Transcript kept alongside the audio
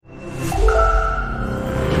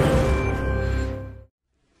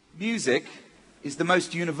Music is the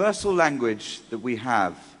most universal language that we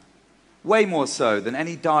have, way more so than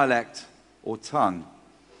any dialect or tongue.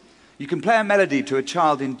 You can play a melody to a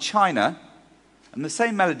child in China and the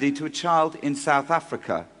same melody to a child in South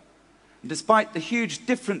Africa. And despite the huge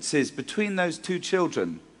differences between those two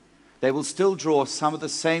children, they will still draw some of the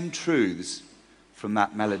same truths from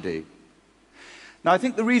that melody. Now, I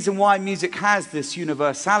think the reason why music has this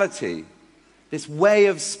universality, this way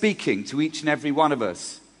of speaking to each and every one of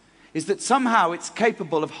us, is that somehow it's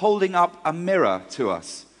capable of holding up a mirror to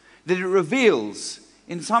us, that it reveals,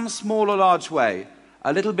 in some small or large way,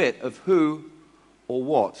 a little bit of who or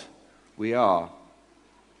what we are.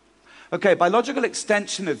 Okay, by logical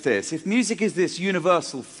extension of this, if music is this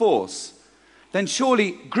universal force, then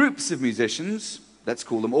surely groups of musicians, let's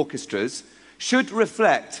call them orchestras, should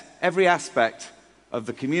reflect every aspect of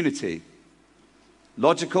the community.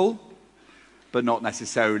 Logical, but not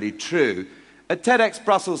necessarily true. At TEDx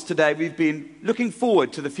Brussels today, we've been looking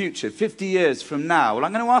forward to the future, 50 years from now. Well,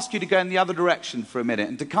 I'm going to ask you to go in the other direction for a minute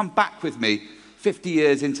and to come back with me 50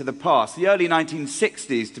 years into the past, the early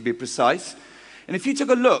 1960s to be precise. And if you took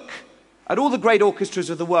a look at all the great orchestras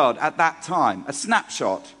of the world at that time, a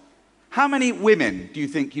snapshot, how many women do you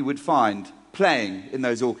think you would find playing in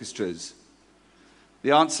those orchestras?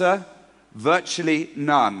 The answer? Virtually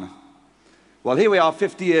none. Well, here we are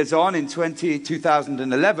 50 years on in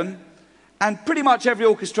 2011, and pretty much every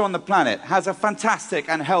orchestra on the planet has a fantastic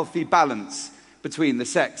and healthy balance between the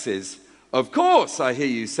sexes. Of course, I hear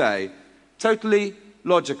you say. Totally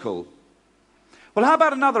logical. Well, how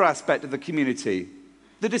about another aspect of the community?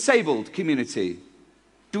 The disabled community.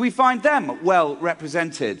 Do we find them well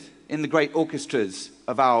represented in the great orchestras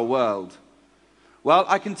of our world? Well,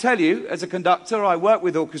 I can tell you, as a conductor, I work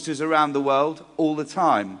with orchestras around the world all the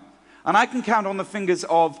time. And I can count on the fingers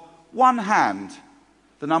of one hand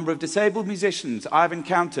the number of disabled musicians I've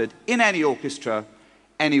encountered in any orchestra,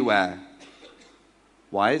 anywhere.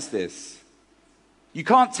 Why is this? You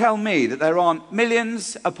can't tell me that there aren't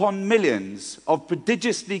millions upon millions of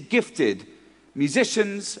prodigiously gifted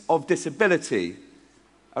musicians of disability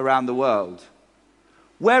around the world.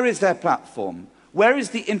 Where is their platform? Where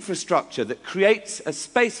is the infrastructure that creates a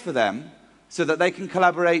space for them so that they can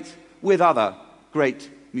collaborate with other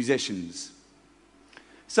great musicians?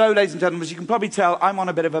 So, ladies and gentlemen, as you can probably tell, I'm on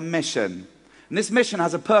a bit of a mission. And this mission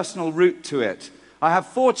has a personal root to it. I have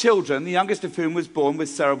 4 children, the youngest of whom was born with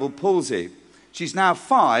cerebral palsy. She's now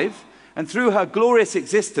 5, and through her glorious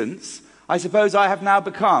existence, I suppose I have now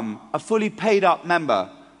become a fully paid-up member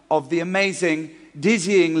of the amazing,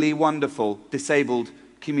 dizzyingly wonderful disabled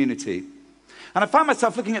community. And I found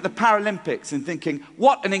myself looking at the Paralympics and thinking,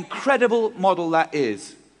 what an incredible model that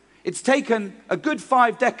is. It's taken a good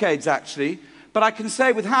 5 decades, actually, but I can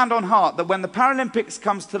say with hand on heart that when the Paralympics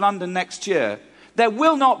comes to London next year, there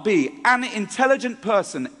will not be an intelligent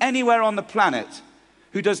person anywhere on the planet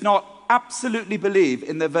who does not absolutely believe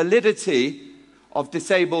in the validity of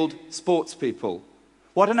disabled sports people.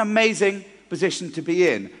 What an amazing position to be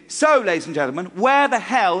in. So, ladies and gentlemen, where the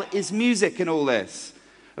hell is music in all this?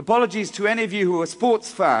 Apologies to any of you who are sports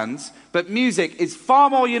fans, but music is far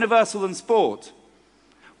more universal than sport.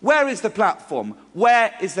 Where is the platform?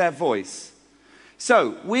 Where is their voice?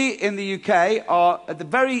 So, we in the UK are at the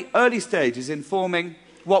very early stages in forming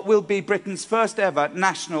what will be Britain's first ever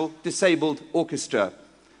national disabled orchestra.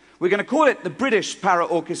 We're going to call it the British Para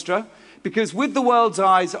Orchestra because with the world's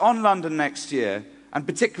eyes on London next year, and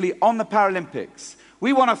particularly on the Paralympics,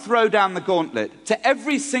 we want to throw down the gauntlet to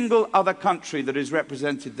every single other country that is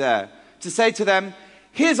represented there to say to them,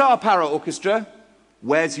 here's our Para Orchestra,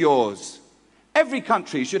 where's yours? Every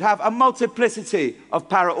country should have a multiplicity of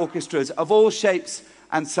para orchestras of all shapes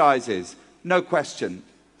and sizes, no question.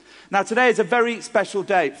 Now, today is a very special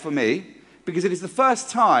day for me because it is the first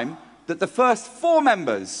time that the first 4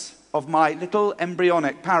 members of my little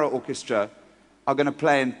embryonic para orchestra are going to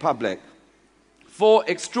play in public. 4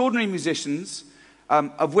 extraordinary musicians,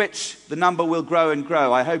 of which the number will grow and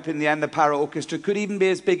grow. I hope in the end the para orchestra could even be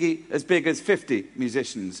as big as 50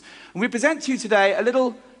 musicians. And we present to you today a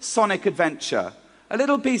little sonic adventure, a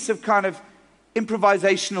little piece of kind of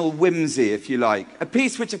improvisational whimsy, if you like. A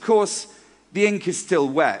piece which, of course, the ink is still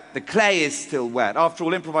wet, the clay is still wet. After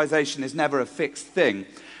all, improvisation is never a fixed thing.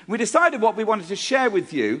 We decided what we wanted to share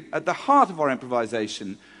with you at the heart of our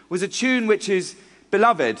improvisation was a tune which is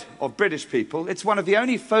beloved of British people. It's one of the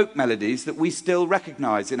only folk melodies that we still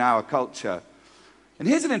recognise in our culture. And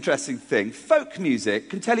here's an interesting thing. Folk music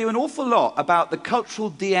can tell you an awful lot about the cultural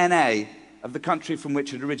DNA of the country from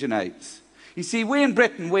which it originates. You see, we in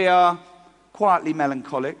Britain, we are quietly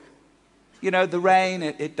melancholic. You know, the rain,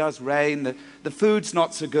 it does rain. The food's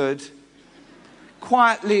not so good.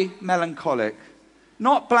 quietly melancholic.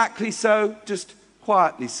 Not blackly so, just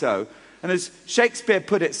quietly so. And as Shakespeare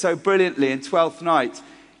put it so brilliantly in Twelfth Night,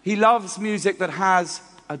 he loves music that has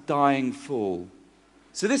a dying fall.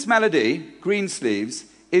 So this melody, Greensleeves,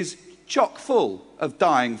 is chock full of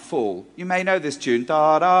dying fall. You may know this tune.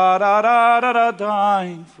 Da da da da da da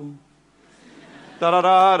dying fall. Da da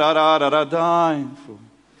da da da da da dying fall.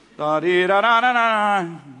 Da dee da da da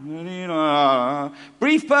da.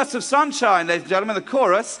 Brief burst of sunshine, ladies and gentlemen, the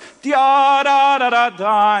chorus. Da da da da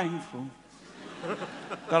dying fall.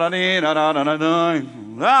 Da da dee da da da da dying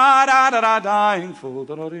fall. Da da da da dying fall.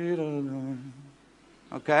 Da da dee da da.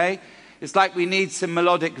 Okay? It's like we need some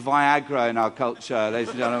melodic Viagra in our culture, ladies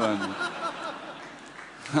and gentlemen.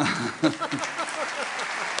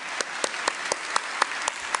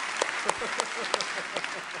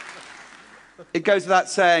 It goes without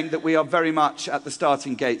saying that we are very much at the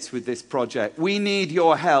starting gates with this project. We need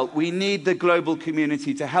your help. We need the global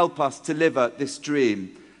community to help us deliver this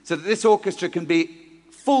dream so that this orchestra can be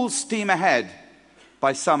full steam ahead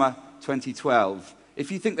by summer 2012. If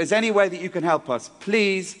you think there's any way that you can help us,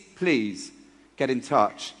 please, please get in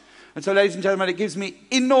touch. And so, ladies and gentlemen, it gives me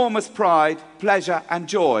enormous pride, pleasure, and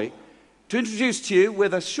joy to introduce to you,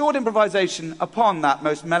 with a short improvisation upon that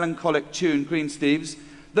most melancholic tune, Greensleeves,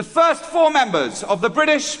 the first 4 members of the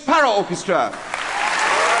British Para Orchestra.